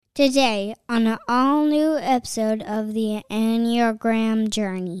Today, on an all-new episode of the Enneagram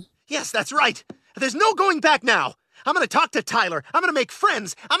Journey. Yes, that's right. There's no going back now. I'm going to talk to Tyler. I'm going to make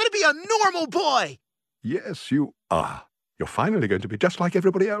friends. I'm going to be a normal boy. Yes, you are. You're finally going to be just like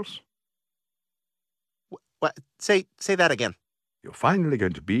everybody else. What? Say that again. You're finally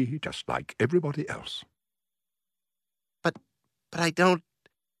going to be just like everybody else. But I don't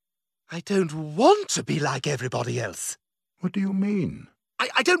want to be like everybody else. What do you mean?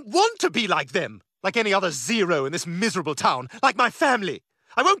 I don't want to be like them, like any other zero in this miserable town, like my family.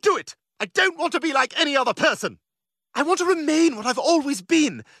 I won't do it. I don't want to be like any other person. I want to remain what I've always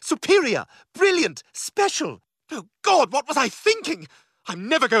been, superior, brilliant, special. Oh, God, what was I thinking? I'm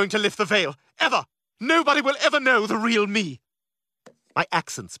never going to lift the veil, ever. Nobody will ever know the real me. My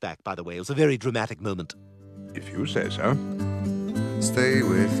accent's back, by the way. It was a very dramatic moment. If you say so. Stay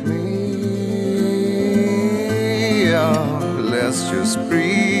with me, oh, let's just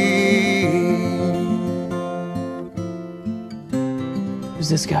breathe. Who's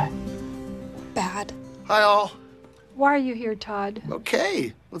this guy? Bad. Hi, all. Why are you here, Todd?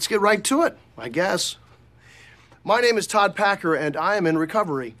 Okay, let's get right to it, I guess. My name is Todd Packer, and I am in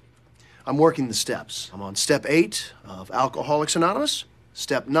recovery. I'm working the steps. I'm on step 8 of Alcoholics Anonymous,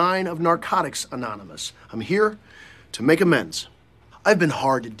 step 9 of Narcotics Anonymous. I'm here to make amends. I've been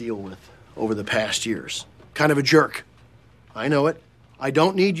hard to deal with over the past years. Kind of a jerk. I know it. I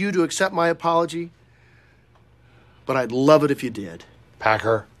don't need you to accept my apology, but I'd love it if you did.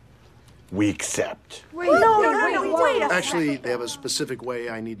 Packer, we accept. Wait. Actually, they have a specific way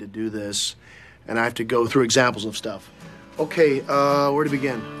I need to do this, and I have to go through examples of stuff. Okay, where to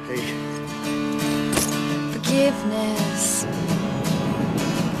begin? Hey. Forgiveness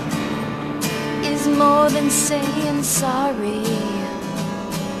is more than saying sorry.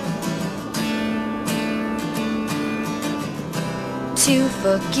 To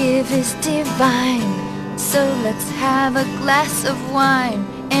forgive is divine, so let's have a glass of wine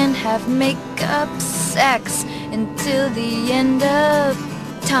and have make-up sex until the end of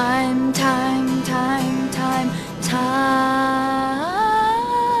time.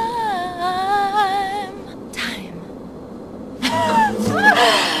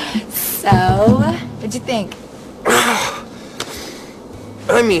 So, what'd you think?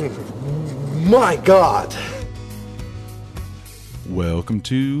 I mean, my God. Welcome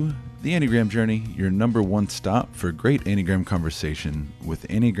to the Enneagram Journey, your number one stop for great Enneagram conversation with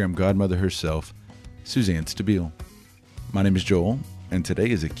Enneagram Godmother herself, Suzanne Stabile. My name is Joel, and today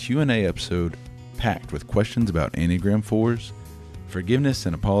is a Q&A episode packed with questions about Enneagram 4s, forgiveness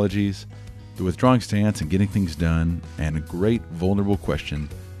and apologies, the withdrawing stance and getting things done, and a great vulnerable question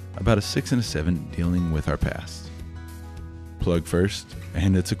about a 6 and a 7 dealing with our past. Plug first,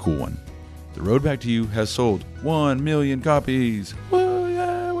 and it's a cool one. The Road Back to You has sold 1 million copies. Whoa,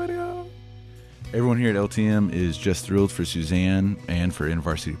 yeah, way to go. Everyone here at LTM is just thrilled for Suzanne and for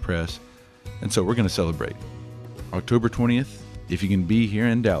InterVarsity Press, and so we're going to celebrate. October 20th, if you can be here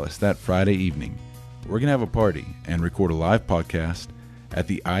in Dallas that Friday evening, we're going to have a party and record a live podcast at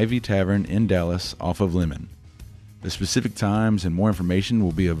the Ivy Tavern in Dallas off of Lemon. The specific times and more information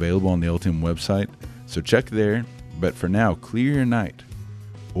will be available on the LTM website, so check there. But for now, clear your night,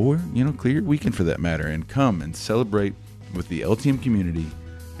 or, clear your weekend for that matter, and come and celebrate with the LTM community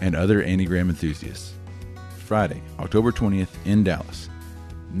and other Enneagram enthusiasts. Friday, October 20th in Dallas.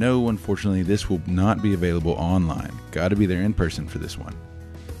 No, unfortunately, this will not be available online. Got to be there in person for this one.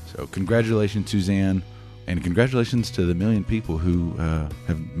 So congratulations, Suzanne, and congratulations to the 1 million people who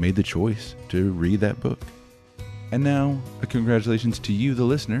have made the choice to read that book. And now, a congratulations to you, the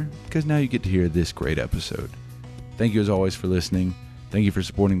listener, because now you get to hear this great episode. Thank you as always for listening. Thank you for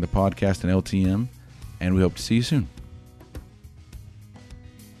supporting the podcast and LTM, and we hope to see you soon.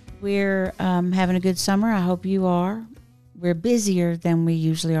 We're having a good summer. I hope you are. We're busier than we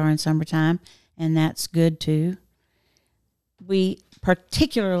usually are in summertime, and that's good too. We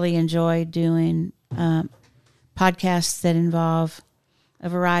particularly enjoy doing podcasts that involve a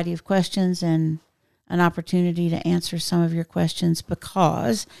variety of questions and an opportunity to answer some of your questions,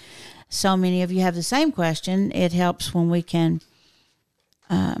 because so many of you have the same question. It helps when we can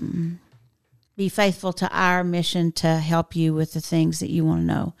be faithful to our mission to help you with the things that you want to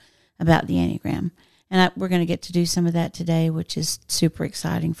know about the Enneagram. And we're going to get to do some of that today, which is super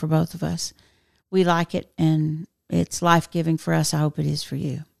exciting for both of us. We like it, and it's life-giving for us. I hope it is for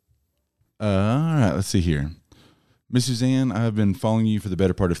you. All right, let's see here. Miss Suzanne, I've been following you for the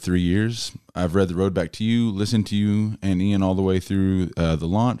better part of 3 years. I've read The Road Back to You, listened to you and Ian all the way through the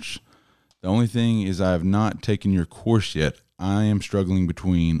launch. The only thing is I have not taken your course yet. I am struggling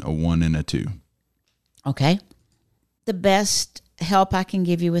between a 1 and a 2. Okay. The best help I can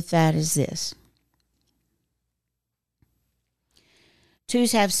give you with that is this.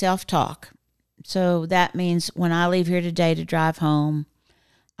 2s have self-talk. So that means when I leave here today to drive home,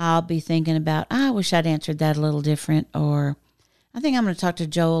 I'll be thinking about, I wish I'd answered that a little different, or I think I'm going to talk to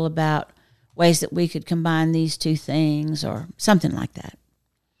Joel about ways that we could combine these two things, or something like that.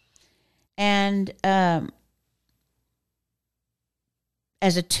 And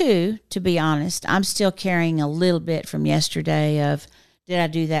as a 2, to be honest, I'm still carrying a little bit from yesterday of, did I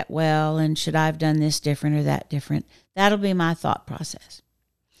do that well, and should I have done this different or that different? That'll be my thought process.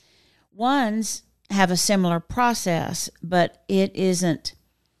 1s have a similar process, but it isn't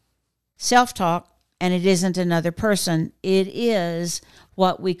self-talk and it isn't another person. It is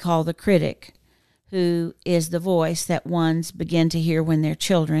what we call the critic, who is the voice that 1s begin to hear when they're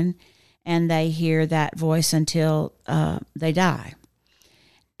children, and they hear that voice until they die.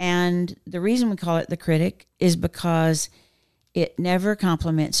 And the reason we call it the critic is because it never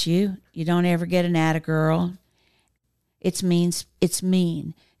compliments you. You don't ever get an atta girl. It's mean. It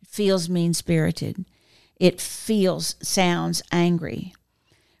feels mean-spirited. It sounds angry.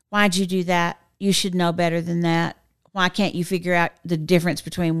 Why'd you do that? You should know better than that. Why can't you figure out the difference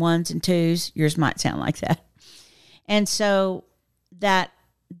between 1s and 2s? Yours might sound like that. And so that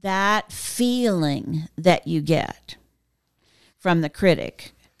feeling that you get from the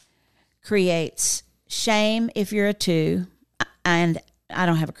critic creates shame if you're a 2, and I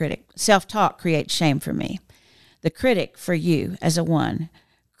don't have a critic. Self-talk creates shame for me. The critic for you as a 1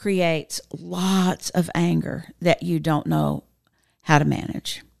 creates lots of anger that you don't know how to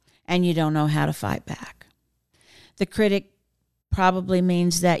manage, and you don't know how to fight back. The critic probably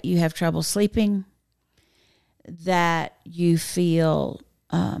means that you have trouble sleeping, that you feel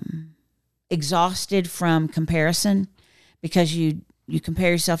exhausted from comparison because you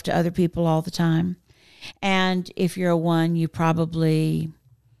compare yourself to other people all the time. And if you're a 1, you probably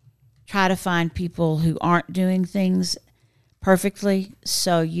try to find people who aren't doing things perfectly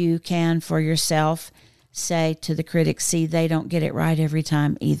so you can, for yourself, say to the critic, see, they don't get it right every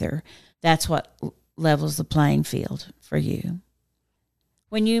time either. That's what levels the playing field for you.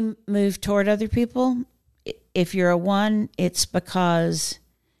 When you move toward other people, if you're a 1, it's because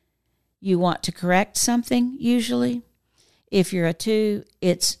you want to correct something, usually. If you're a 2,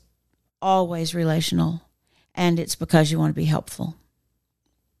 it's always relational, and it's because you want to be helpful.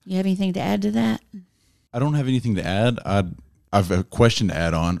 You have anything to add to that? I don't have anything to add. I have a question to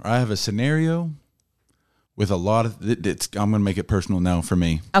add on. I have a scenario with a lot of I'm going to make it personal now for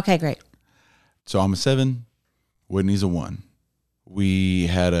me. Okay, great. So I'm a 7. Whitney's a 1. We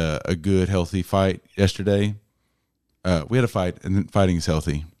had a good, healthy fight yesterday. We had a fight, and fighting is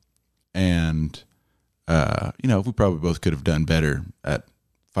healthy. And, we probably both could have done better at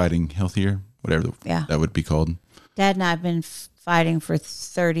fighting healthier, whatever that would be called. Dad and I have been fighting for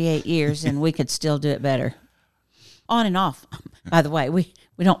 38 years, and we could still do it better. On and off, by the way. We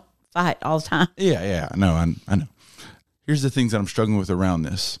don't fight all the time. Yeah. No, I know. Here's the things that I'm struggling with around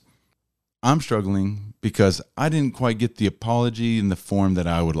this. I'm struggling because I didn't quite get the apology in the form that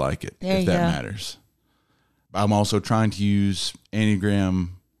I would like it, if that matters. I'm also trying to use Enneagram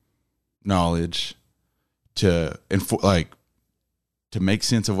knowledge to make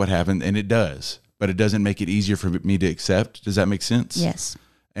sense of what happened, and it does, but it doesn't make it easier for me to accept. Does that make sense? Yes.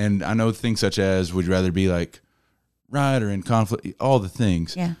 And I know things such as, would you rather be like right or in conflict, all the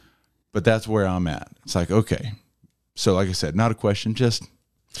things. Yeah. But that's where I'm at. It's like, okay. So like I said, not a question, just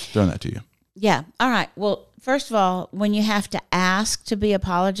throwing that to you. Yeah. All right. Well, first of all, when you have to ask to be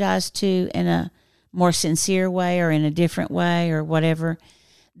apologized to in a more sincere way or in a different way or whatever,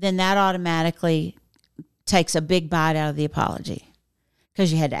 then that automatically takes a big bite out of the apology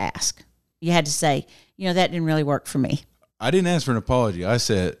because you had to ask. You had to say, that didn't really work for me. I didn't ask for an apology. I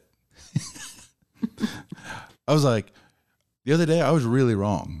said, I was like, the other day I was really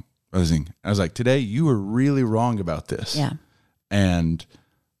wrong. I was like, today you were really wrong about this. Yeah. And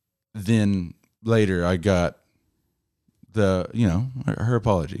then later I got her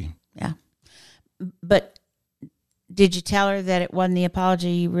apology. Yeah. But did you tell her that it wasn't the apology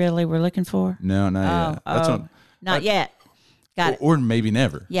you really were looking for? No, not yet. Not yet. Got it. Or maybe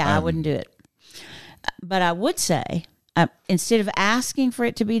never. Yeah, I wouldn't do it. But I would say, instead of asking for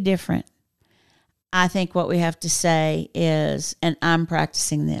it to be different, I think what we have to say is, and I'm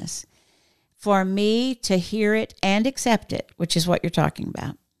practicing this, for me to hear it and accept it, which is what you're talking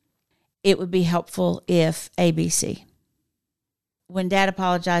about, it would be helpful if ABC. When Dad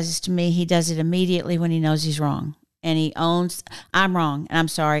apologizes to me, he does it immediately when he knows he's wrong. And he owns, I'm wrong, and I'm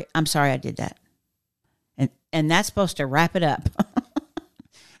sorry I did that. And that's supposed to wrap it up.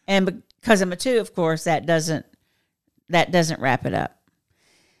 And because I'm a 2, of course, that doesn't that doesn't wrap it up.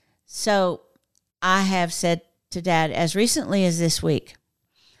 So I have said to Dad as recently as this week,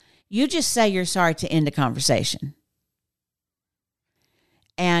 you just say you're sorry to end the conversation.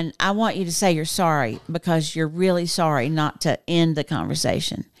 And I want you to say you're sorry because you're really sorry not to end the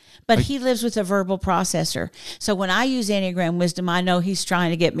conversation. But he lives with a verbal processor. So when I use Enneagram Wisdom, I know he's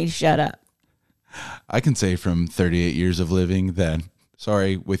trying to get me to shut up. I can say from 38 years of living that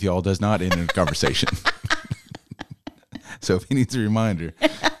sorry with y'all does not end in a conversation. So if he needs a reminder,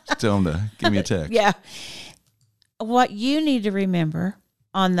 just tell him to give me a text. Yeah. What you need to remember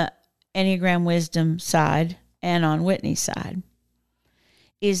on the Enneagram Wisdom side and on Whitney's side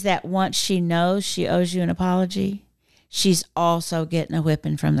is that once she knows she owes you an apology, she's also getting a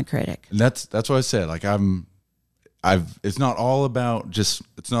whipping from the critic. And that's what I said. Like it's not all about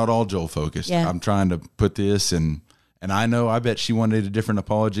it's not all Joel focused. Yeah. I'm trying to put this and I bet she wanted a different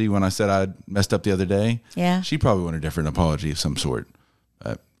apology when I said I messed up the other day. Yeah. She probably wanted a different apology of some sort.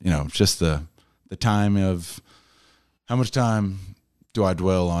 But, just the time of how much time do I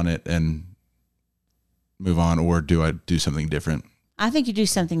dwell on it and move on, or do I do something different? I think you do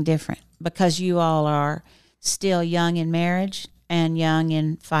something different because you all are still young in marriage and young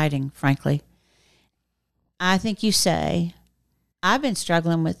in fighting, frankly. I think you say, I've been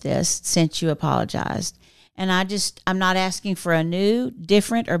struggling with this since you apologized. And I'm not asking for a new,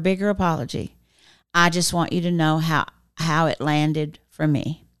 different, or bigger apology. I just want you to know how it landed for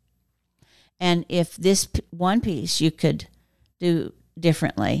me. And if this one piece you could do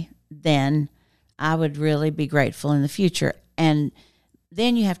differently, then I would really be grateful in the future. And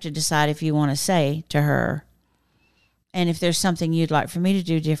then you have to decide if you want to say to her, and if there's something you'd like for me to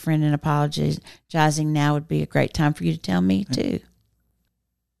do different and apologizing now would be a great time for you to tell me too.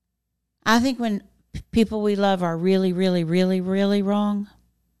 I think when people we love are really, really, really, really wrong,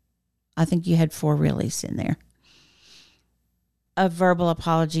 I think you had 4 reallys in there. A verbal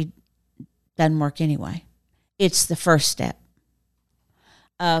apology doesn't work anyway. It's the first step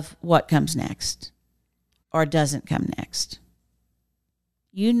of what comes next or doesn't come next.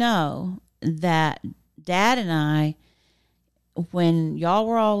 You know that Dad and I, when y'all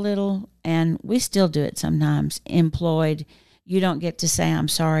were all little, and we still do it sometimes, employed, you don't get to say, I'm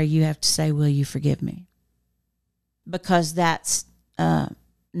sorry, you have to say, will you forgive me? Because that's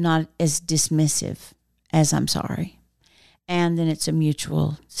not as dismissive as I'm sorry. And then it's a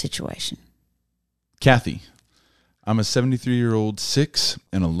mutual situation. Kathy, I'm a 73-year-old 6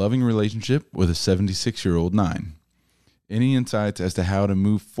 in a loving relationship with a 76-year-old 9. Any insights as to how to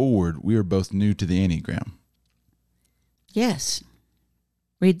move forward? We are both new to the Enneagram. Yes.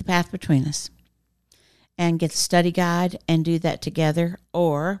 Read The Path Between Us and get the study guide and do that together.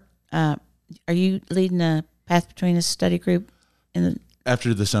 Or are you leading a Path Between Us study group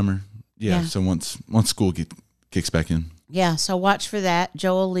after the summer? Yeah. So once school kicks back in. Yeah. So watch for that.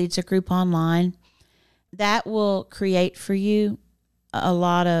 Joel leads a group online. That will create for you a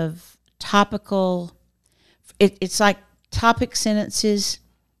lot of topical. It's like topic sentences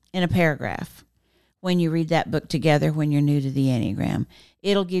in a paragraph. When you read that book together, when you're new to the Enneagram,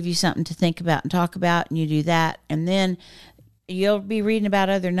 it'll give you something to think about and talk about, and you do that. And then you'll be reading about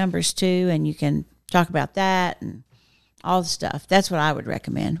other numbers too, and you can talk about that and all the stuff. That's what I would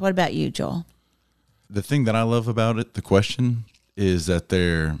recommend. What about you, Joel? The thing that I love about it, the question, is that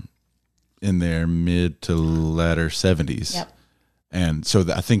they're in their mid to latter 70s. Yep. And so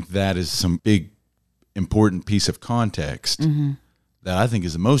I think that is some big, important piece of context that I think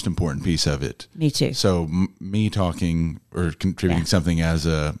is the most important piece of it. Me too. So me talking or contributing something as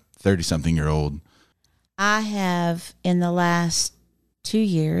a 30-something-year-old. I have, in the last 2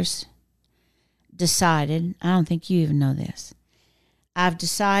 years, decided, I don't think you even know this, I've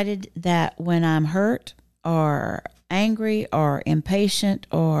decided that when I'm hurt or angry or impatient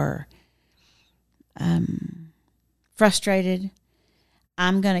or frustrated,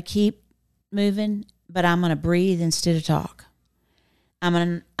 I'm going to keep moving, but I'm going to breathe instead of talk. I'm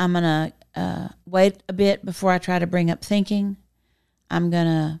going to wait a bit before I try to bring up thinking. I'm going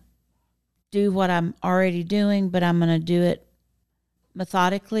to do what I'm already doing, but I'm going to do it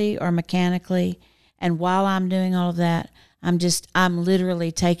methodically or mechanically. And while I'm doing all of that, I'm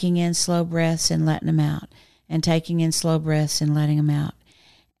literally taking in slow breaths and letting them out, and taking in slow breaths and letting them out.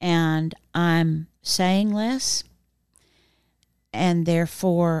 And I'm saying less, and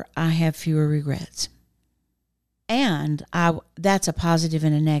therefore I have fewer regrets. And that's a positive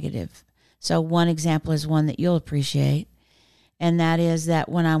and a negative. So one example is one that you'll appreciate, and that is that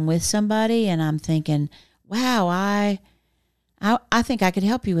when I'm with somebody and I'm thinking, wow, I think I could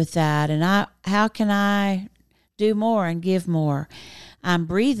help you with that, and how can I do more and give more? I'm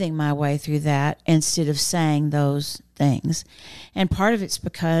breathing my way through that instead of saying those things. And part of it's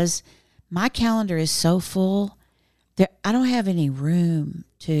because my calendar is so full that I don't have any room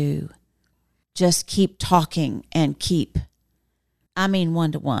to just keep talking and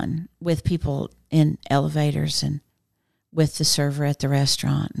one-to-one with people in elevators and with the server at the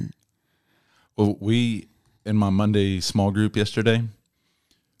restaurant. Well, in my Monday small group yesterday,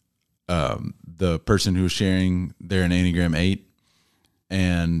 the person who was sharing, they're an Enneagram 8,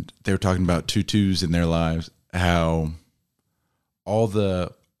 and they were talking about 2/2s in their lives, how all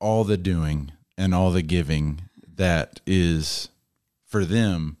the doing and all the giving that is for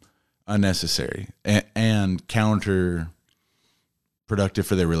them unnecessary and counterproductive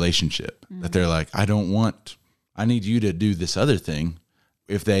for their relationship. Mm-hmm. That they're like, I need you to do this other thing.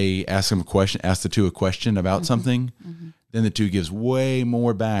 If they ask the two a question about something, then the two gives way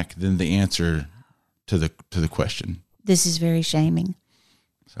more back than the answer to the question. This is very shaming.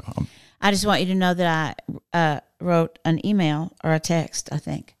 So I just want you to know that I wrote an email or a text, I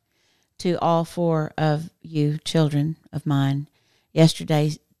think, to all 4 of you children of mine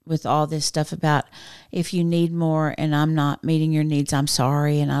yesterday with all this stuff about if you need more and I'm not meeting your needs, I'm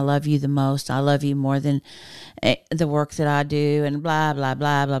sorry, and I love you the most. I love you more than the work that I do, and blah, blah,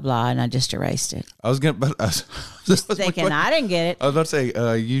 blah, blah, blah, and I just erased it. I was thinking I didn't get it. I was about to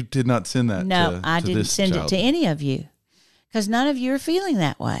say, you did not send that. No, I didn't send it to any of you because none of you are feeling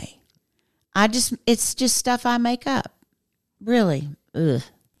that way. It's just stuff I make up. Really. Ugh.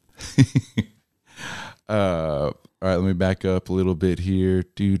 All right, let me back up a little bit here.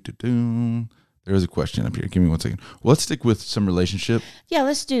 There was a question up here. Give me 1 second. Well, let's stick with some relationship. Yeah,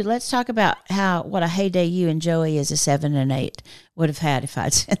 let's talk about what a heyday you and Joey as a 7 and 8 would have had if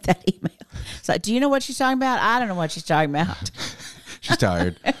I'd sent that email. So, do you know what she's talking about? I don't know what she's talking about. She's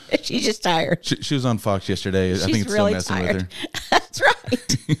tired. She's just tired. She was on Fox yesterday. She's I think it's really still messing tired. with her. That's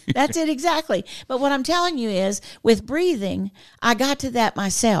right. That's it exactly. But what I'm telling you is, with breathing, I got to that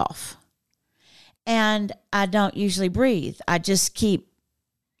myself. And I don't usually breathe. I just keep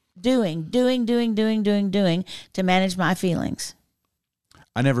doing to manage my feelings.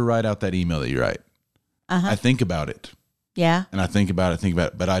 I never write out that email that you write. I think about it. Yeah. And I think about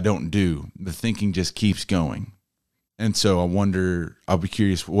it, but I don't do. The thinking just keeps going. And so I wonder, I'll be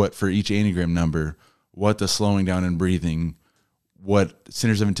curious what, for each Enneagram number, what the slowing down and breathing, what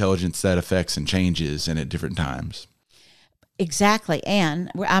centers of intelligence that affects and changes and at different times. Exactly.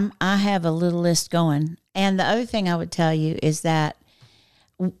 And I have a little list going. And the other thing I would tell you is that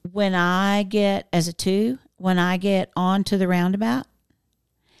when I get, as a 2, when I get onto the roundabout,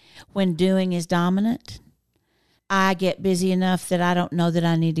 when doing is dominant, I get busy enough that I don't know that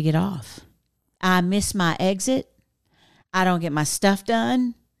I need to get off. I miss my exit. I don't get my stuff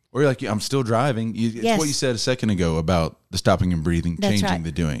done. Or you're like, I'm still driving. It's what you said a second ago about the stopping and breathing, changing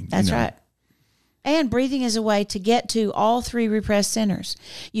the doing. That's right. And breathing is a way to get to all 3 repressed centers.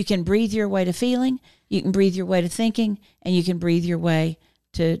 You can breathe your way to feeling, you can breathe your way to thinking, and you can breathe your way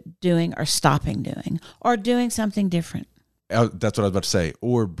to doing or stopping doing or doing something different. That's what I was about to say.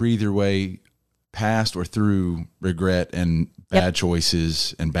 Or breathe your way past or through regret and bad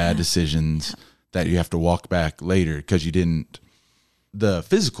choices and bad decisions that you have to walk back later because you didn't. The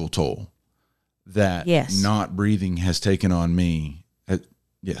physical toll that not breathing has taken on me,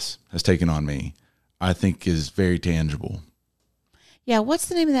 has taken on me, I think is very tangible. Yeah, what's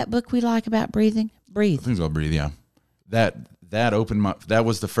the name of that book we like about breathing? Breathe. I think it's called Breathe, yeah. That opened my, that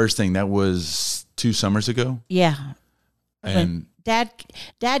was the first thing. That was 2 summers ago. Yeah. And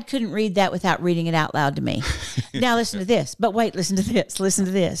Dad couldn't read that without reading it out loud to me. Now listen to this. But wait, listen to this. Listen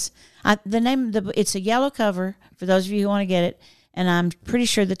to this. The name of it's a yellow cover for those of you who want to get it, and I'm pretty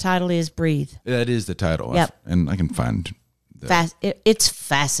sure the title is Breathe. That is the title. Yep. And I can find it's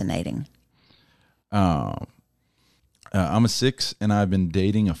fascinating. I'm a 6 and I've been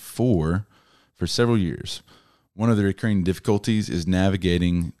dating a 4 for several years. One of the recurring difficulties is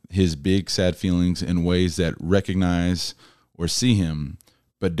navigating his big sad feelings in ways that recognize or see him,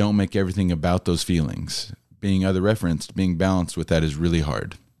 but don't make everything about those feelings. Being other referenced, being balanced with that is really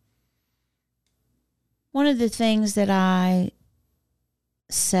hard. One of the things that I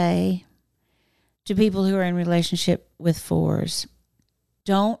say to people who are in relationship with 4s,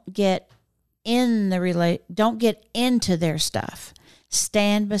 don't get into their stuff.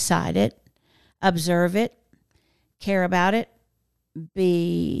 Stand beside it, observe it, care about it,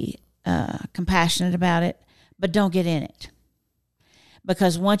 be compassionate about it, but don't get in it.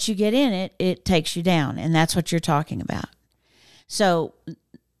 Because once you get in it, it takes you down, and that's what you're talking about. So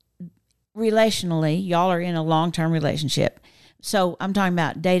relationally, y'all are in a long-term relationship. So I'm talking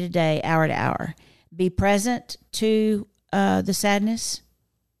about day to day, hour to hour. Be present to the sadness,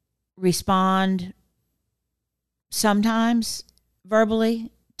 respond sometimes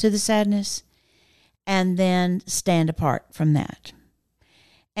verbally to the sadness, and then stand apart from that.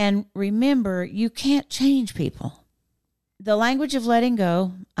 And remember, you can't change people. The language of letting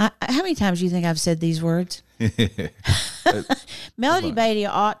go. How many times do you think I've said these words? Melody Beatty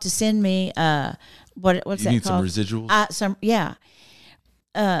ought to send me what's you that need called? some residuals?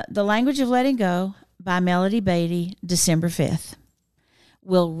 The Language of Letting Go by Melody Beatty, December 5th,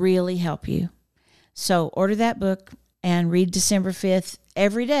 will really help you. So order that book and read December 5th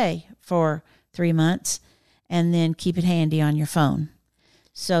every day for 3 months, and then keep it handy on your phone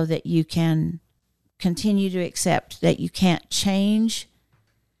so that you can continue to accept that you can't change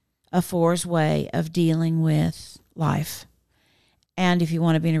a 4's way of dealing with life. And if you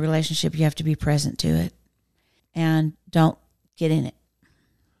want to be in a relationship, you have to be present to it. And don't get in it.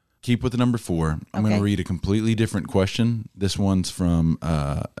 Keep with the number 4. I'm going to read a completely different question. This one's from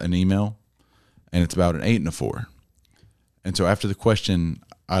an email, and it's about an 8 and a 4. And so after the question,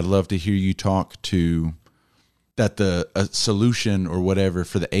 I'd love to hear you talk to that a solution or whatever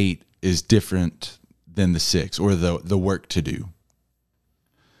for the 8 is different than the 6 or the work to do.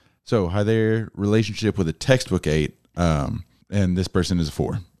 So, hi there, relationship with a textbook 8, and this person is a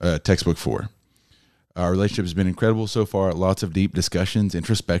 4, textbook 4. Our relationship has been incredible so far. Lots of deep discussions,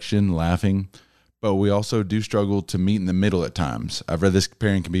 introspection, laughing, but we also do struggle to meet in the middle at times. I've read this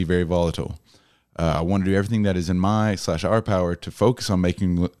pairing can be very volatile. I want to do everything that is in my/our power to focus on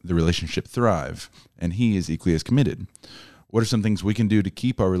making the relationship thrive, and he is equally as committed. What are some things we can do to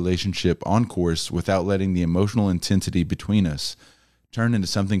keep our relationship on course without letting the emotional intensity between us turn into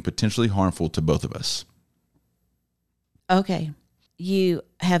something potentially harmful to both of us? Okay. You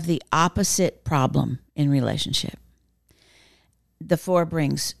have the opposite problem in relationship. The 4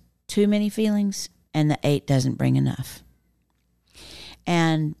 brings too many feelings, and the 8 doesn't bring enough.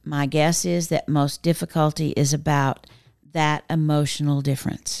 And my guess is that most difficulty is about that emotional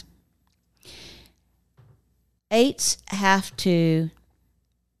difference. 8s have to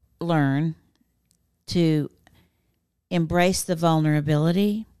learn to embrace the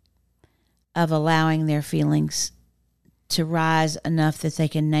vulnerability of allowing their feelings to rise enough that they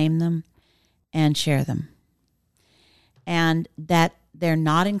can name them and share them. And that they're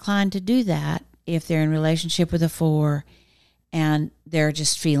not inclined to do that if they're in relationship with a 4 and there are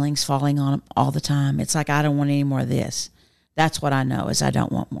just feelings falling on them all the time. It's like, I don't want any more of this. That's what I know, is I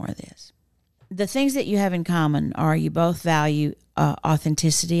don't want more of this. The things that you have in common are you both value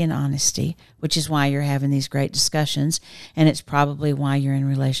authenticity and honesty, which is why you're having these great discussions, and it's probably why you're in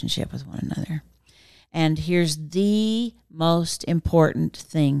relationship with one another. And here's the most important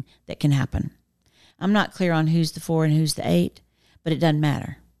thing that can happen. I'm not clear on who's the 4 and who's the 8, but it doesn't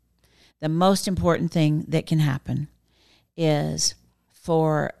matter. The most important thing that can happen is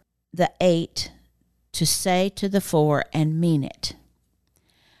for the 8 to say to the 4 and mean it,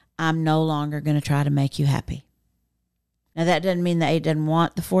 I'm no longer going to try to make you happy. Now, that doesn't mean the 8 doesn't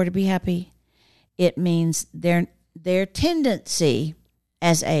want the 4 to be happy. It means their tendency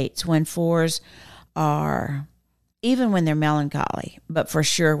as 8s, when 4s are, even when they're melancholy, but for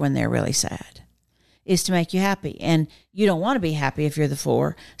sure when they're really sad, is to make you happy. And you don't want to be happy if you're the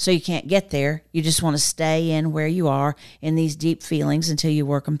 4, so you can't get there. You just want to stay in where you are in these deep feelings until you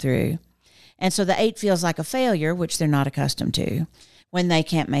work them through. And so the 8 feels like a failure, which they're not accustomed to, when they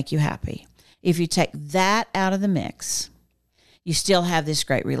can't make you happy. If you take that out of the mix, you still have this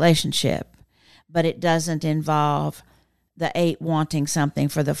great relationship, but it doesn't involve the 8 wanting something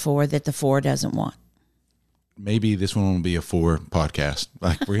for the 4 that the 4 doesn't want. Maybe this one will be a 4 podcast.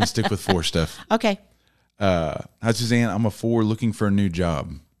 Like, we're going to stick with 4 stuff. Okay. Hi, Suzanne. I'm a 4 looking for a new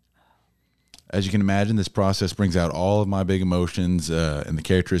job. As you can imagine, this process brings out all of my big emotions and the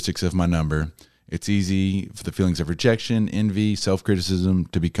characteristics of my number. It's easy for the feelings of rejection, envy, self-criticism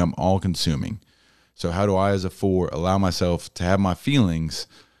to become all-consuming. So how do I, as a 4, allow myself to have my feelings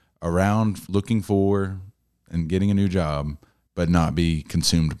around looking for and getting a new job, but not be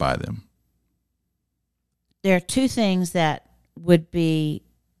consumed by them? There are 2 things that would be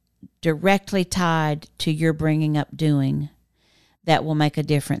directly tied to your bringing up doing that will make a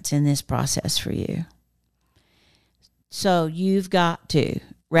difference in this process for you. So you've got to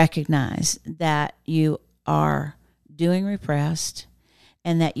recognize that you are doing repressed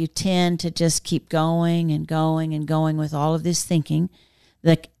and that you tend to just keep going and going and going with all of this thinking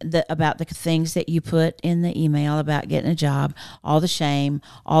about the things that you put in the email about getting a job, all the shame,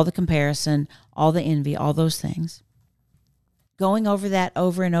 all the comparison, all the envy, all those things. Going over that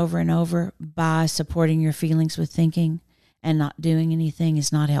over and over and over by supporting your feelings with thinking and not doing anything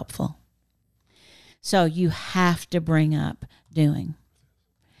is not helpful. So you have to bring up doing.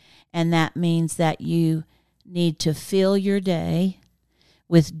 And that means that you need to fill your day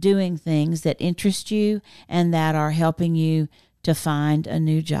with doing things that interest you and that are helping you to find a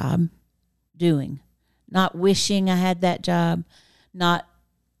new job. Doing. Not wishing I had that job, not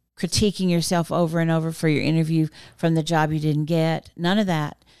critiquing yourself over and over for your interview from the job you didn't get. None of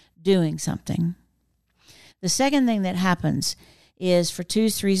that. Doing something. The second thing that happens is for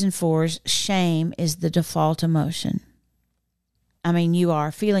 2s, 3s, and 4s, shame is the default emotion. I mean, you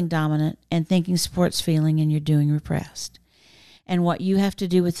are feeling dominant and thinking supports feeling and you're doing repressed. And what you have to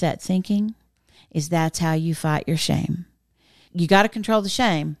do with that thinking is that's how you fight your shame. You got to control the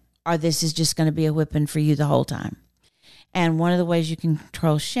shame or this is just going to be a whipping for you the whole time. And one of the ways you can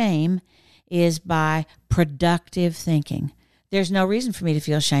control shame is by productive thinking. There's no reason for me to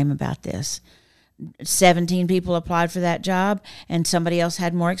feel shame about this. 17 people applied for that job and somebody else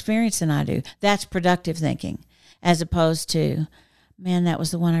had more experience than I do. That's productive thinking, as opposed to, man, that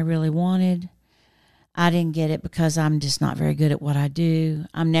was the one I really wanted. I didn't get it because I'm just not very good at what I do.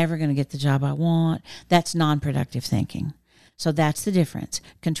 I'm never going to get the job I want. That's non-productive thinking. So that's the difference.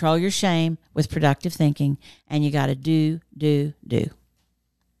 Control your shame with productive thinking, and you got to do.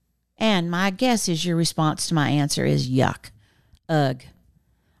 And my guess is your response to my answer is yuck. Ugh.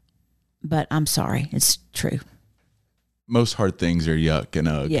 But I'm sorry, it's true. Most hard things are yuck and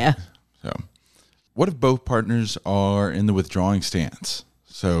ugh. Yeah. So, what if both partners are in the withdrawing stance?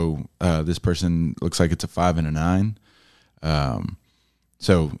 So, this person looks like it's a 5 and a 9.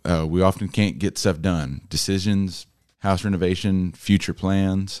 So, we often can't get stuff done. Decisions, house renovation, future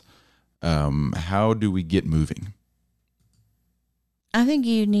plans. How do we get moving? I think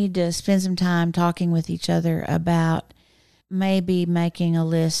you need to spend some time talking with each other about maybe making a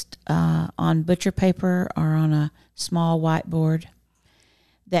list on butcher paper or on a small whiteboard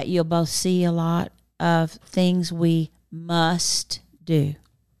that you'll both see a lot of things we must do.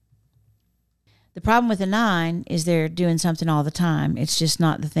 The problem with a 9 is they're doing something all the time. It's just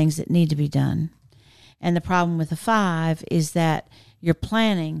not the things that need to be done. And the problem with a 5 is that you're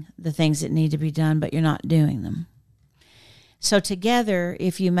planning the things that need to be done, but you're not doing them. So together,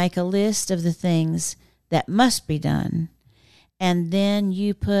 if you make a list of the things that must be done, and then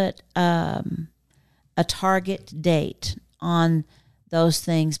you put a target date on those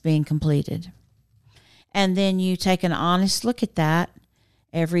things being completed. And then you take an honest look at that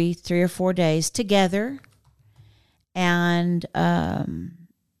every 3 or 4 days together and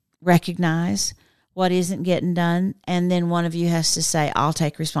recognize what isn't getting done. And then one of you has to say, I'll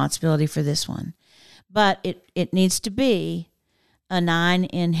take responsibility for this one. But it needs to be a 9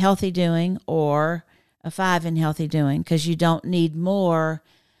 in healthy doing or a 5 in healthy doing, because you don't need more,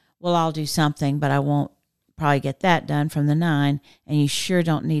 well, I'll do something, but I won't probably get that done from the 9, and you sure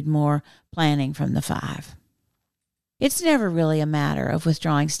don't need more planning from the 5. It's never really a matter of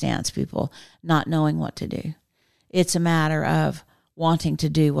withdrawing stance, people not knowing what to do. It's a matter of wanting to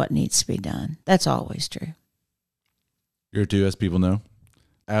do what needs to be done. That's always true. You're a 2, as people know.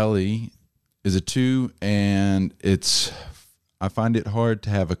 Allie is a 2, and I find it hard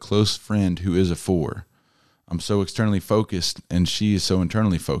to have a close friend who is a 4. I'm so externally focused and she is so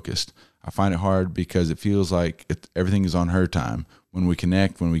internally focused. I find it hard because it feels like everything is on her time. When we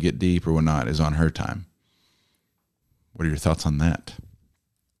connect, when we get deep or whatnot, is on her time. What are your thoughts on that?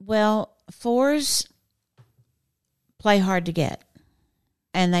 Well, 4s play hard to get,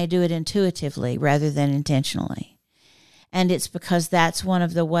 and they do it intuitively rather than intentionally. And it's because that's one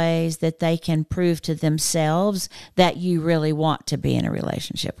of the ways that they can prove to themselves that you really want to be in a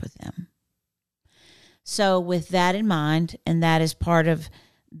relationship with them. So with that in mind, and that is part of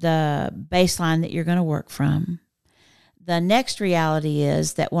the baseline that you're going to work from, the next reality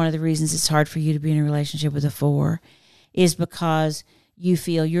is that one of the reasons it's hard for you to be in a relationship with a 4 is because you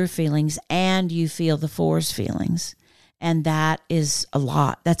feel your feelings and you feel the 4's feelings. And that is a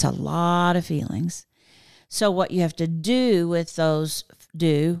lot. That's a lot of feelings. So what you have to do with those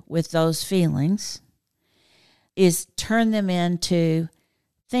feelings is turn them into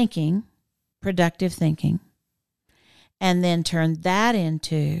thinking, productive thinking, and then turn that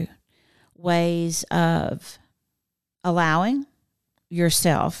into ways of allowing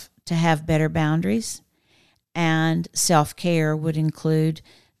yourself to have better boundaries. And self-care would include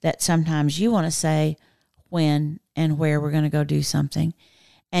that sometimes you want to say when and where we're going to go do something.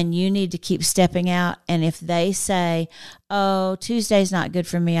 And you need to keep stepping out. And if they say, oh, Tuesday's not good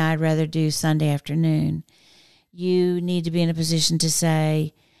for me, I'd rather do Sunday afternoon, you need to be in a position to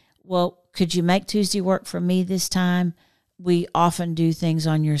say, well, could you make Tuesday work for me this time? We often do things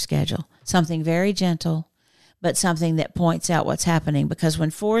on your schedule. Something very gentle, but something that points out what's happening. Because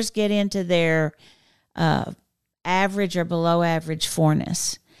when 4s get into their average or below average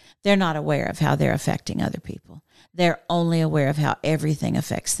 4-ness, they're not aware of how they're affecting other people. They're only aware of how everything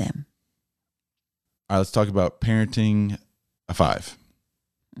affects them. All right, let's talk about parenting a 5.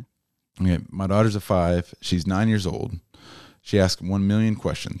 Okay, my daughter's a 5. She's 9 years old. She asks 1 million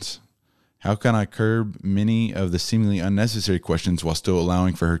questions. How can I curb many of the seemingly unnecessary questions while still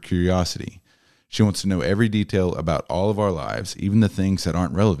allowing for her curiosity? She wants to know every detail about all of our lives, even the things that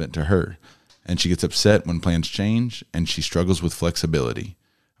aren't relevant to her. And she gets upset when plans change, and she struggles with flexibility.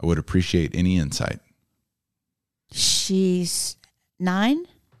 I would appreciate any insight. She's 9?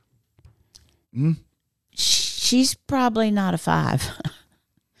 She's probably not a 5.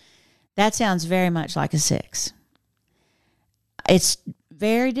 That sounds very much like a 6. It's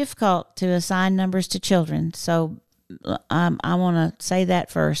very difficult to assign numbers to children, so I want to say that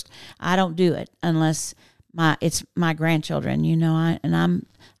first. I don't do it unless it's my grandchildren.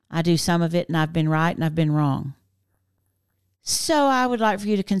 I do some of it, and I've been right and I've been wrong. So I would like for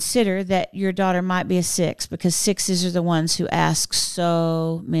you to consider that your daughter might be a 6, because 6s are the ones who ask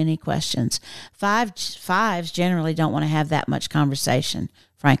so many questions. 5s generally don't want to have that much conversation,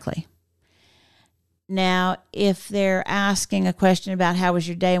 frankly. Now, if they're asking a question about how was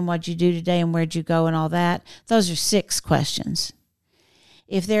your day and what'd you do today and where'd you go and all that, those are 6 questions.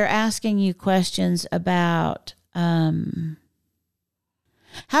 If they're asking you questions about how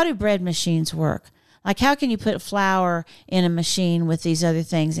do bread machines work? Like, how can you put flour in a machine with these other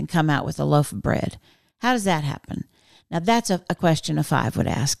things and come out with a loaf of bread? How does that happen? Now, that's a question a 5 would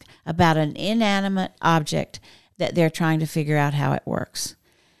ask about an inanimate object that they're trying to figure out how it works.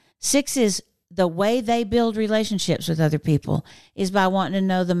 6 is the way they build relationships with other people is by wanting to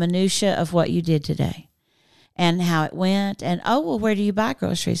know the minutia of what you did today and how it went. And, where do you buy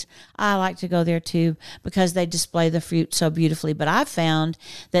groceries? I like to go there too because they display the fruit so beautifully. But I've found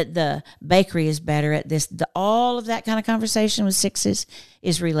that the bakery is better at this. All of that kind of conversation with 6s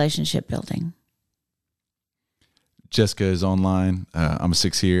is relationship building. Jessica is online. I'm a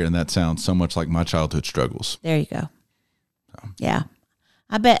 6 here, and that sounds so much like my childhood struggles. There you go. So. Yeah.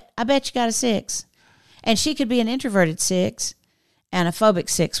 I bet you got a 6. And she could be an introverted 6 and a phobic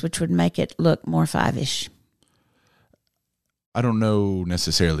 6, which would make it look more 5-ish. I don't know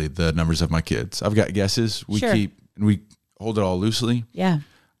necessarily the numbers of my kids. I've got guesses. We hold it all loosely. Yeah.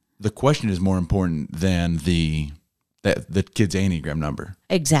 The question is more important than the kid's Enneagram number.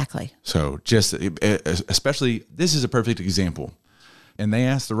 Exactly. So just especially, this is a perfect example. And they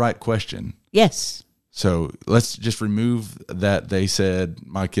asked the right question. Yes. So let's just remove that they said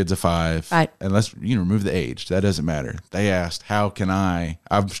my kid's a 5. Right. And let's remove the age. That doesn't matter. They asked, how can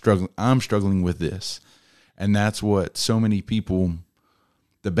I'm struggling with this. And that's what so many people,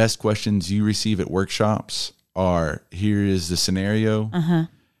 the best questions you receive at workshops are, here is the scenario. Uh-huh.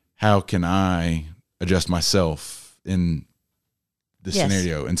 How can I adjust myself in the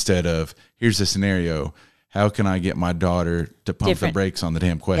scenario, instead of, here's the scenario. How can I get my daughter to pump the brakes on the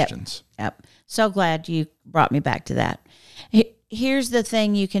damn questions? Yep. So glad you brought me back to that. Here's the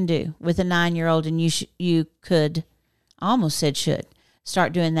thing you can do with a 9-year-old, and you could, I almost said should,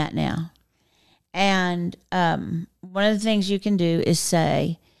 start doing that now. And one of the things you can do is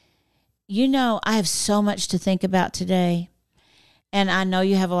say, I have so much to think about today, and I know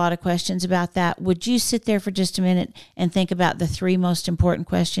you have a lot of questions about that. Would you sit there for just a minute and think about the 3 most important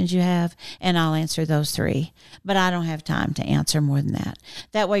questions you have, and I'll answer those 3. But I don't have time to answer more than that.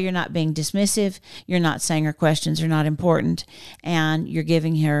 That way you're not being dismissive, you're not saying her questions are not important, and you're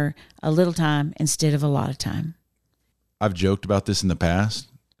giving her a little time instead of a lot of time. I've joked about this in the past.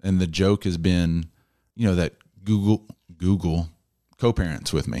 And the joke has been, that Google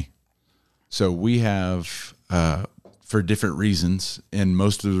co-parents with me. So we have, for different reasons, in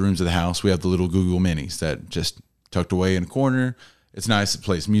most of the rooms of the house, we have the little Google Minis that just tucked away in a corner. It's nice. It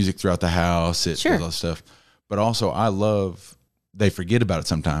plays music throughout the house. It does all that stuff. But also they forget about it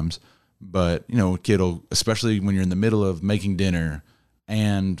sometimes. But, kid will, especially when you're in the middle of making dinner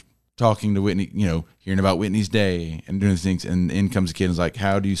and talking to Whitney, hearing about Whitney's day and doing these things, and in comes a kid and is like,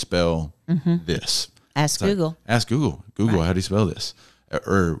 how do you spell this? Ask Google. Ask Google. Google, right. How do you spell this?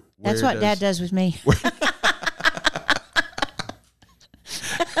 Or that's what Dad does with me.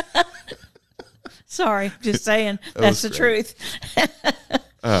 Sorry, just saying. That's the truth.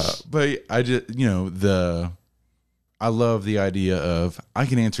 But I just, I love the idea of, I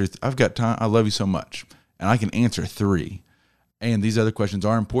can answer, I've got time, I love you so much, and I can answer 3. And these other questions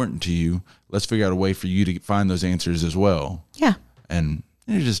are important to you. Let's figure out a way for you to find those answers as well. Yeah. And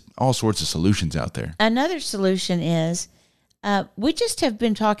there's just all sorts of solutions out there. Another solution is, we just have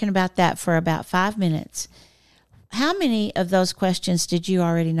been talking about that for about 5 minutes. How many of those questions did you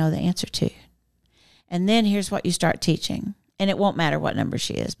already know the answer to? And then here's what you start teaching. And it won't matter what number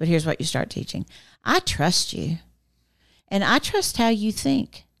she is, but here's what you start teaching. I trust you. And I trust how you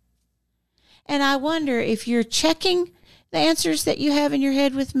think. And I wonder if you're checking the answers that you have in your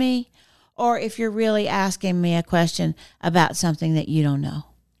head with me, or if you're really asking me a question about something that you don't know.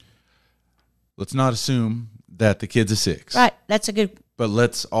 Let's not assume that the kid's a 6. Right. That's a good. But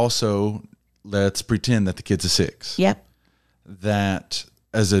let's pretend that the kid's a 6. Yep. That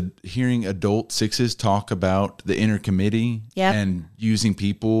hearing adult 6s talk about the inner committee and using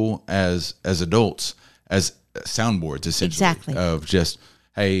people as adults, as soundboards, essentially. Exactly. Of just,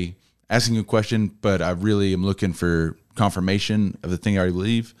 hey, asking a question, but I really am looking for confirmation of the thing I already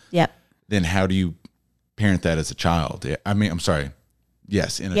believe. Yep. Then how do you parent that as a child? I mean, I'm sorry.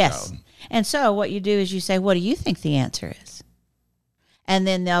 Yes, in a child. And so what you do is you say, what do you think the answer is? And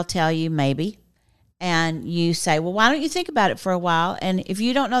then they'll tell you maybe. And you say, well, why don't you think about it for a while? And if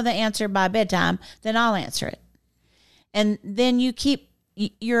you don't know the answer by bedtime, then I'll answer it. And then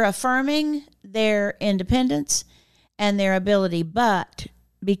you're affirming their independence and their ability, but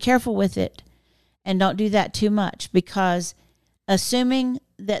be careful with it and don't do that too much, because assuming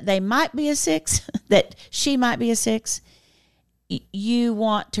that they might be a 6, that she might be a 6, you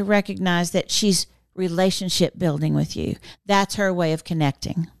want to recognize that she's relationship building with you. That's her way of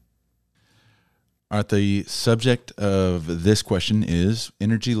connecting. All right, the subject of this question is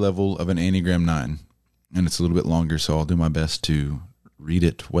energy level of an Enneagram 9. And it's a little bit longer, so I'll do my best to read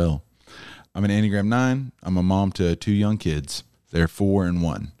it well. I'm an Enneagram 9. I'm a mom to 2 young kids. They're 4 and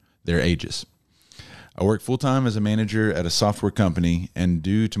 1. Their ages. I work full-time as a manager at a software company, and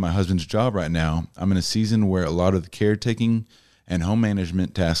due to my husband's job right now, I'm in a season where a lot of the caretaking and home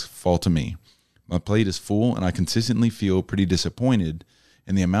management tasks fall to me. My plate is full, and I consistently feel pretty disappointed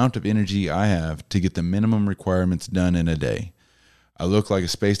in the amount of energy I have to get the minimum requirements done in a day. I look like a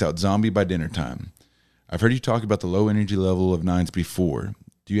spaced-out zombie by dinner time. I've heard you talk about the low energy level of 9s before.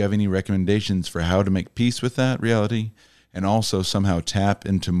 Do you have any recommendations for how to make peace with that reality and also somehow tap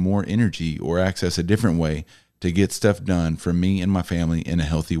into more energy or access a different way to get stuff done for me and my family in a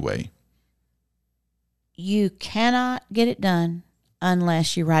healthy way? You cannot get it done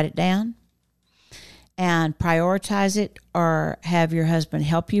unless you write it down and prioritize it, or have your husband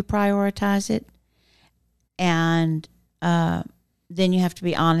help you prioritize it. And then you have to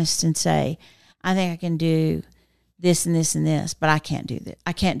be honest and say, I think I can do this and this and this, but I can't do that.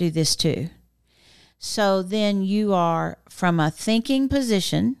 I can't do this too. So then you are, from a thinking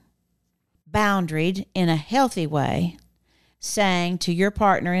position, boundaried in a healthy way, saying to your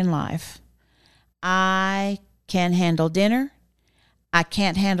partner in life, I can handle dinner. I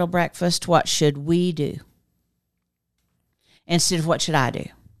can't handle breakfast. What should we do? Instead of what should I do?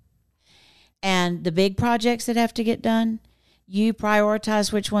 And the big projects that have to get done, you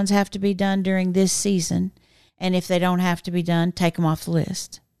prioritize which ones have to be done during this season. And if they don't have to be done, take them off the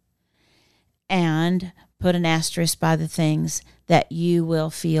list. And put an asterisk by the things that you will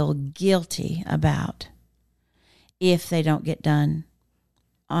feel guilty about if they don't get done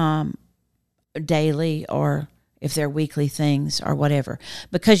daily, or if they're weekly things or whatever,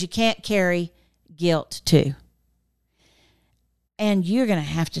 because you can't carry guilt too. And you're going to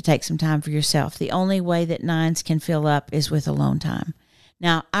have to take some time for yourself. The only way that 9s can fill up is with alone time.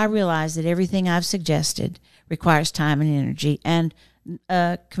 Now, I realize that everything I've suggested requires time and energy and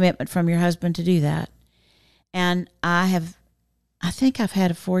a commitment from your husband to do that. And I think I've had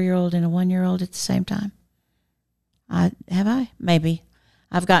a 4-year-old and a 1-year-old at the same time. Maybe.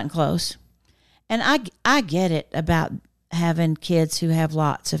 I've gotten close. And I get it about having kids who have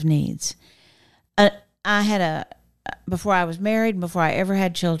lots of needs. Before I was married, before I ever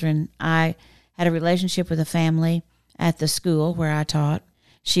had children, I had a relationship with a family at the school where I taught.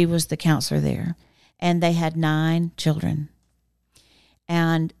 She was the counselor there. And they had 9 children.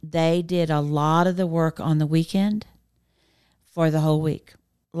 And they did a lot of the work on the weekend for the whole week.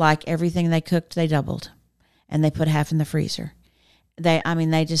 Like everything they cooked, they doubled. And they put half in the freezer. They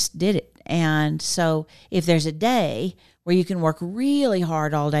just did it. And so if there's a day where you can work really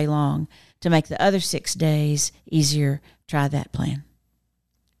hard all day long to make the other 6 days easier, try that plan.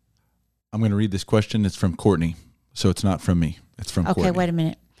 I'm going to read this question. It's from Courtney, so it's not from me. It's from Courtney. Okay, wait a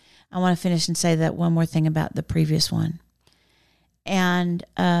minute. I want to finish and say that one more thing about the previous one. And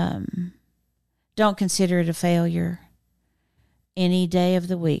don't consider it a failure any day of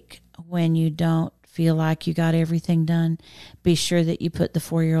the week when you don't feel like you got everything done. Be sure that you put the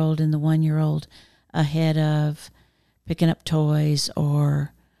 4-year-old and the 1-year-old ahead of picking up toys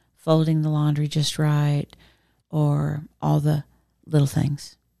or folding the laundry just right or all the little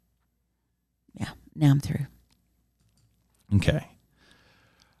things. Yeah, now I'm through. Okay.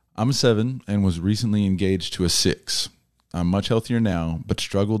 I'm a 7 and was recently engaged to a 6. I'm much healthier now, but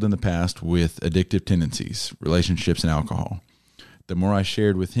struggled in the past with addictive tendencies, relationships, and alcohol. The more I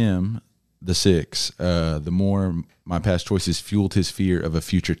shared with him, the 6, the more my past choices fueled his fear of a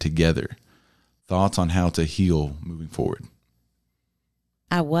future together. Thoughts on how to heal moving forward.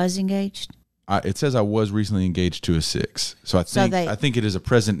 I was engaged. It says I was recently engaged to a 6. So I think it is a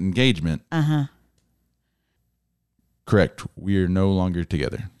present engagement. Uh-huh. Correct. We are no longer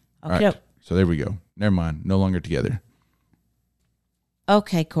together. Okay. All right. So there we go. Never mind. No longer together.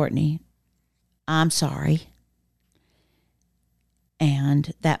 Okay, Courtney. I'm sorry.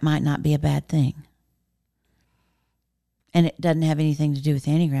 And that might not be a bad thing. And it doesn't have anything to do with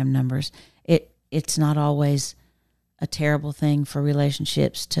Enneagram numbers. It's not always a terrible thing for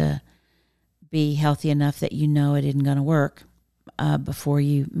relationships to be healthy enough that you know it isn't going to work before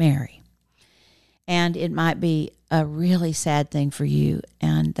you marry. And it might be a really sad thing for you,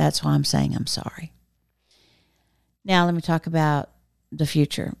 and that's why I'm saying I'm sorry. Now let me talk about the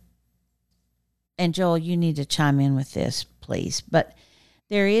future. And Joel, you need to chime in with this, please. But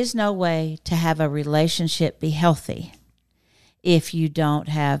there is no way to have a relationship be healthy if you don't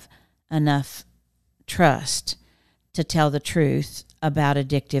have enough trust to tell the truth about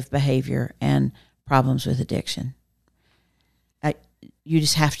addictive behavior and problems with addiction. You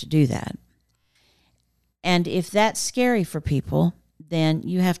just have to do that. And if that's scary for people, then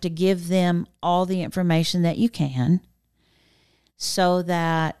you have to give them all the information that you can so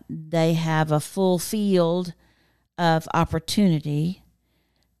that they have a full field of opportunity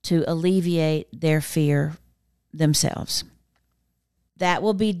to alleviate their fear themselves. That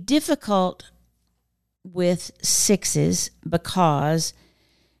will be difficult with 6s because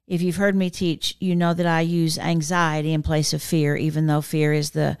if you've heard me teach, you know that I use anxiety in place of fear, even though fear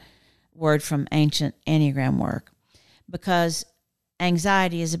is the word from ancient Enneagram work. Because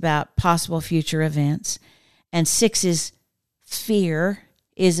anxiety is about possible future events, and 6's fear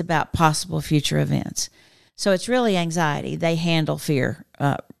is about possible future events. So it's really anxiety. They handle fear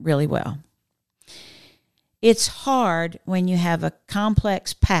really well. It's hard when you have a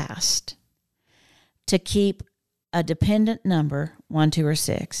complex past to keep a dependent number, 1, 2, or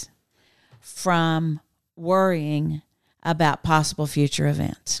 6, from worrying about possible future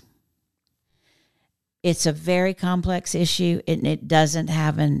events. It's a very complex issue, and it doesn't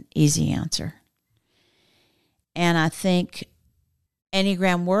have an easy answer. And I think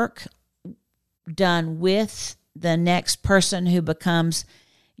Enneagram work done with the next person who becomes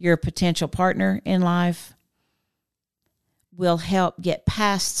your potential partner in life will help get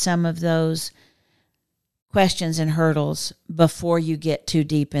past some of those questions and hurdles before you get too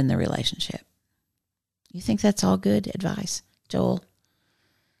deep in the relationship. You think that's all good advice, Joel?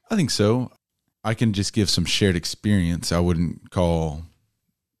 I think so. I can just give some shared experience. I wouldn't call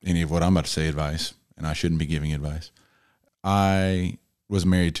any of what I'm about to say advice, and I shouldn't be giving advice. I was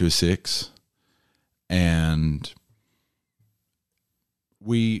married to a 6, and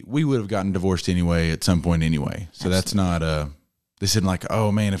we would have gotten divorced anyway at some point anyway. So Absolutely. That's not this isn't like,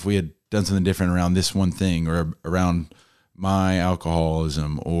 oh man, if we had done something different around this one thing or around my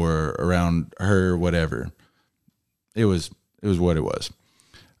alcoholism or around her, whatever. It was what it was.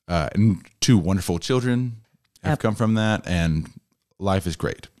 And 2 wonderful children have come from that, and life is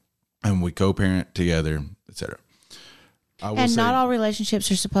great. And we co-parent together, etc. And not all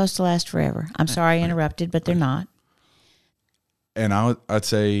relationships are supposed to last forever. I'm sorry I interrupted, but they're not. And I'd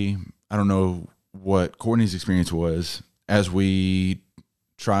say, I don't know what Courtney's experience was as we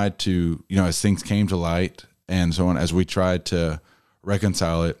tried to, as things came to light and so on, as we tried to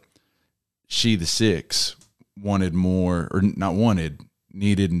reconcile it, she, the 6, wanted more, or not wanted,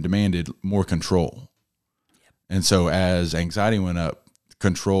 needed and demanded more control. Yep. And so as anxiety went up,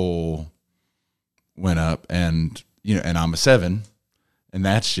 control went up, and and I'm a 7, and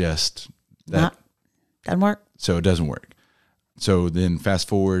that's just that doesn't work. So it doesn't work. So then fast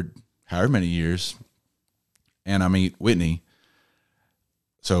forward however many years, and I meet Whitney.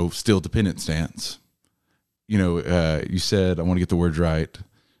 So still dependent stance. You said, I want to get the words right.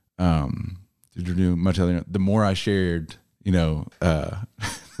 The more I shared,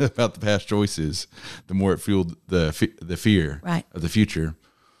 about the past choices, the more it fueled the fear of the future.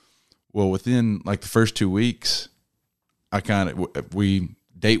 Well, within like the first 2 weeks, we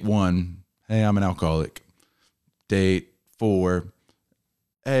date 1, hey, I'm an alcoholic. Date 4,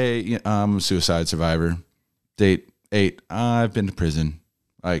 hey, I'm a suicide survivor. Date 8, I've been to prison.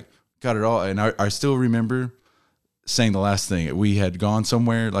 Like, got it all. And I still remember saying the last thing. We had gone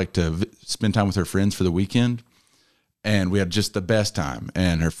somewhere like to spend time with her friends for the weekend, and we had just the best time.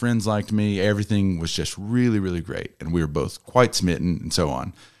 And her friends liked me. Everything was just really, really great. And we were both quite smitten and so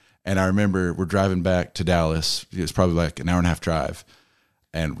on. And I remember we're driving back to Dallas. It was probably like an hour and a half drive,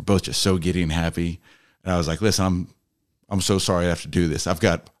 and we're both just so giddy and happy. And I was like, listen, I'm so sorry I have to do this. I've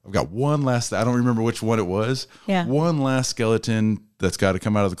got one last, I don't remember which one it was. Yeah. One last skeleton that's got to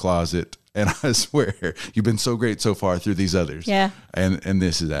come out of the closet. And I swear, you've been so great so far through these others. Yeah. And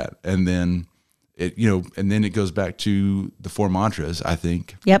this is that. And then it goes back to the 4 mantras, I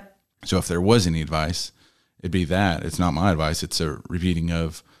think. Yep. So if there was any advice, it'd be that. It's not my advice. It's a repeating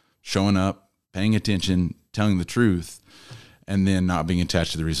of showing up, paying attention, telling the truth, and then not being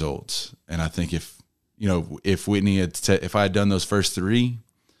attached to the results. And I think if Whitney had said, if I had done those first 3,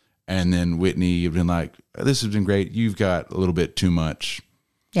 and then Whitney had been like, this has been great, you've got a little bit too much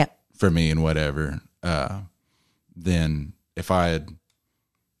for me and whatever, then if I had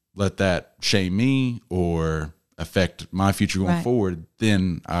let that shame me or affect my future going forward,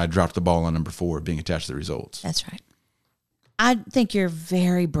 then I dropped the ball on number 4, being attached to the results. That's right. I think you're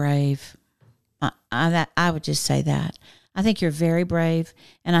very brave. I would just say that. I think you're very brave,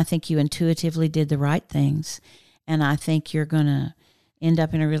 and I think you intuitively did the right things. And I think you're going to end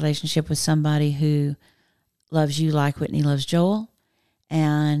up in a relationship with somebody who loves you like Whitney loves Joel.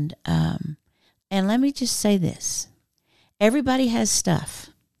 And let me just say this. Everybody has stuff.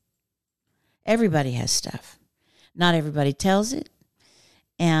 Everybody has stuff. Not everybody tells it.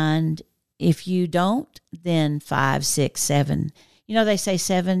 And if you don't, then 5, 6, 7. They say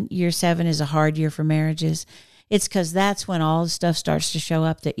year 7 is a hard year for marriages. It's because that's when all the stuff starts to show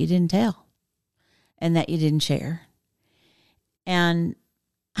up that you didn't tell and that you didn't share. And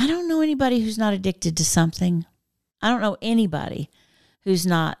I don't know anybody who's not addicted to something. I don't know anybody who's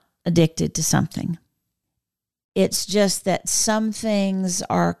not addicted to something. It's just that some things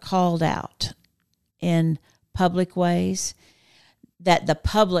are called out in public ways that the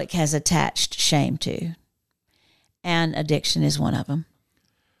public has attached shame to. And addiction is one of them.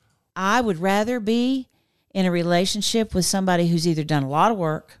 I would rather be in a relationship with somebody who's either done a lot of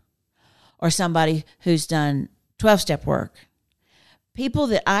work or somebody who's done 12-step work. People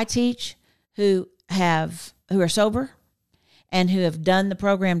that I teach who are sober and who have done the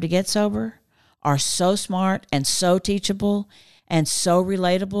program to get sober are so smart and so teachable and so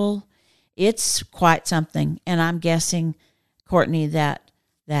relatable. It's quite something. And I'm guessing, Courtney,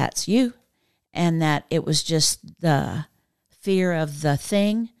 that's you, and that it was just the fear of the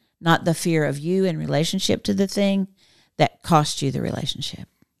thing, not the fear of you in relationship to the thing, that cost you the relationship.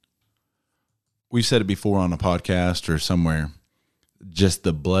 We've said it before on a podcast or somewhere, just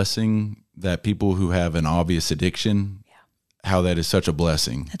the blessing that people who have an obvious addiction, how that is such a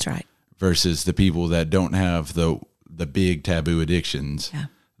blessing. That's right. Versus the people that don't have the big taboo addictions,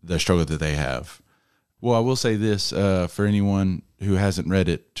 the struggle that they have. Well, I will say this, for anyone who hasn't read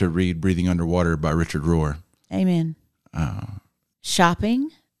it, to read Breathing Underwater by Richard Rohr. Amen. Shopping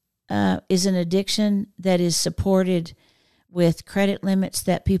is an addiction that is supported with credit limits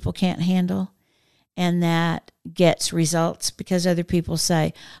that people can't handle, and that gets results because other people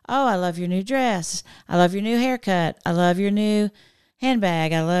say, oh, I love your new dress. I love your new haircut. I love your new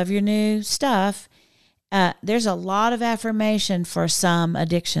handbag. I love your new stuff. There's a lot of affirmation for some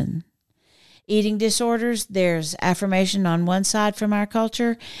addiction. Eating disorders, there's affirmation on one side from our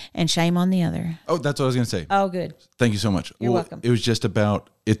culture and shame on the other. Oh, that's what I was going to say. Oh, good. Thank you so much. You're welcome. It was just about,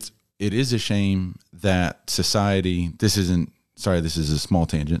 it is a shame that society, this is a small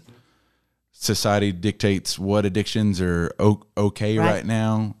tangent. Society dictates what addictions are okay right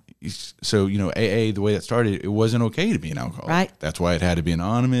now. So, AA, the way that started, it wasn't okay to be an alcoholic. Right. That's why it had to be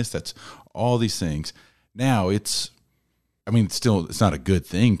anonymous. That's all these things. Now it's not a good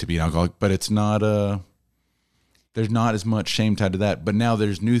thing to be an alcoholic, but it's not there's not as much shame tied to that. But now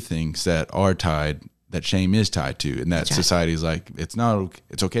there's new things that are tied, that shame is tied to. And that society is like, it's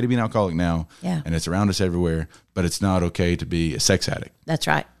okay to be an alcoholic now. Yeah. And it's around us everywhere, but it's not okay to be a sex addict. That's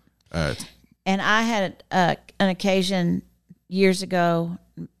right. And I had an occasion years ago,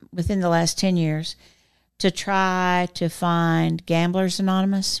 within the last 10 years, to try to find Gamblers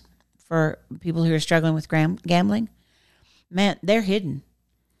Anonymous for people who are struggling with gambling. Man, they're hidden.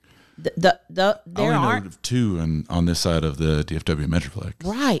 There aren't know 2 on this side of the DFW Metroplex.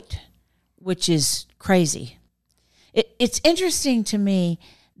 Right, which is crazy. It's interesting to me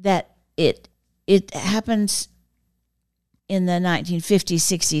that it happens in the 1950s,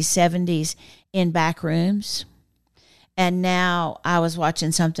 60s, 70s in back rooms. And now I was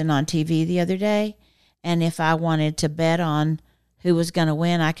watching something on TV the other day, and if I wanted to bet on who was going to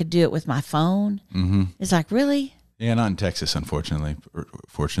win, I could do it with my phone. Mm-hmm. It's like, really? Yeah, not in Texas, unfortunately.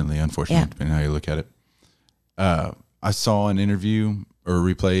 Unfortunately, depending on how you look at it. I saw an interview or a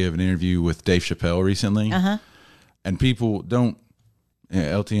replay of an interview with Dave Chappelle recently. And people don't,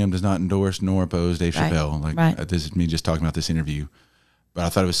 LTM does not endorse nor oppose Dave Right. Chappelle. Like Right. This is me just talking about this interview. But I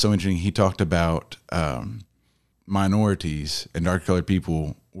thought it was so interesting. He talked about minorities and dark colored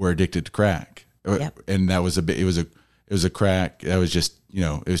people were addicted to crack. Yep. And that was it was a crack that was just,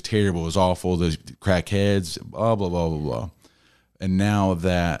 it was terrible. It was awful. Those crackheads, blah, blah, blah, blah, blah. And now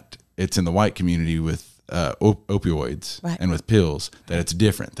that it's in the white community with opioids Right. and with pills, that it's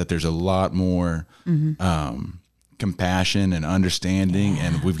different, that there's a lot more compassion and understanding,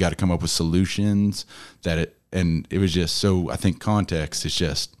 and we've got to come up with solutions and it was just so, I think context is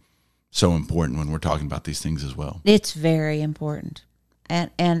just so important when we're talking about these things as well. It's very important.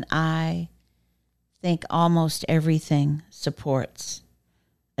 And I think almost everything supports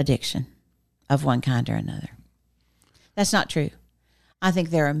addiction of one kind or another. That's not true. I think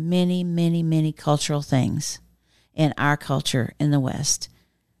there are many, many, many cultural things in our culture in the West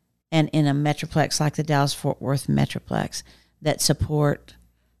and in a metroplex like the Dallas-Fort Worth metroplex that support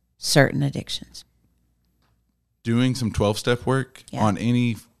certain addictions. Doing some 12-step work on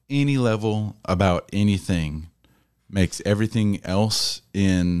any level about anything makes everything else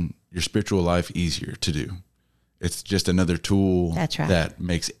in your spiritual life easier to do. It's just another tool That's right. that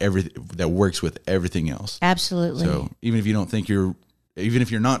makes that works with everything else. Absolutely. So even if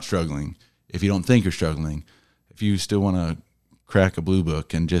you're not struggling, if you don't think you're struggling, if you still want to crack a blue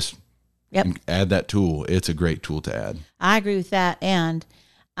book and just add that tool, it's a great tool to add. I agree with that. And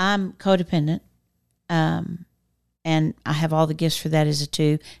I'm codependent. And I have all the gifts for that as a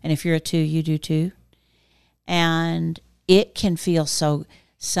 2. And if you're a 2, you do too. And it can feel so,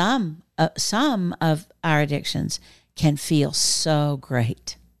 some of our addictions can feel so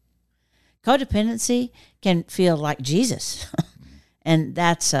great. Codependency can feel like Jesus. And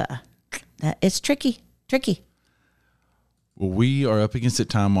it's tricky. Well, we are up against it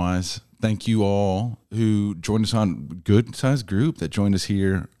time-wise. Thank you all who joined us on good-sized group that joined us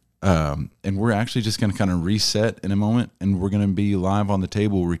here. And we're actually just going to kind of reset in a moment, and we're going to be live on the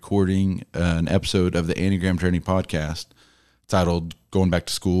table recording an episode of the Enneagram Journey podcast titled Going Back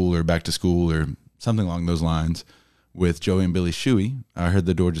to School or something along those lines with Joey and Billy Shuey. I heard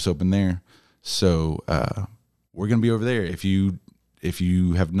the door just open there. So we're going to be over there. If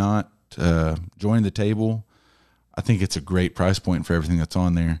you have not joined the table, I think it's a great price point for everything that's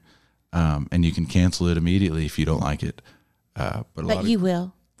on there. And you can cancel it immediately if you don't like it. But you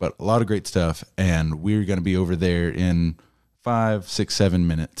will. But a lot of great stuff, and we're going to be over there in 5, 6, 7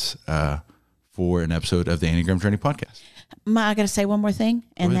 minutes for an episode of the Enneagram Journey podcast. I got to say one more thing,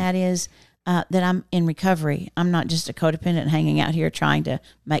 and that is that I'm in recovery. I'm not just a codependent hanging out here trying to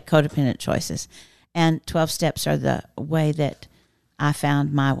make codependent choices. And 12 steps are the way that I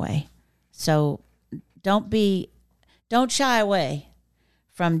found my way. So don't shy away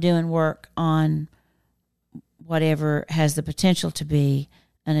from doing work on whatever has the potential to be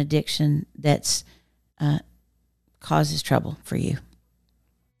an addiction that's causes trouble for you.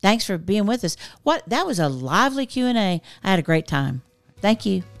 Thanks for being with us. That was a lively Q&A. I had a great time. Thank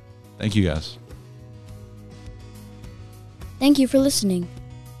you. Thank you, guys. Thank you for listening.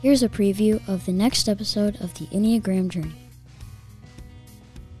 Here's a preview of the next episode of the Enneagram Journey.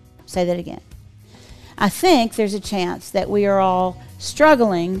 Say that again. I think there's a chance that we are all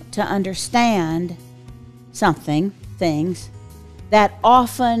struggling to understand things that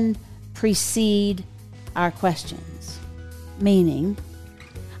often precede our questions. Meaning,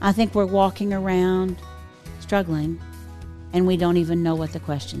 I think we're walking around struggling and we don't even know what the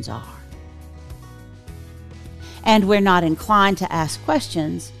questions are. And we're not inclined to ask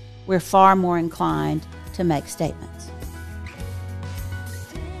questions. We're far more inclined to make statements.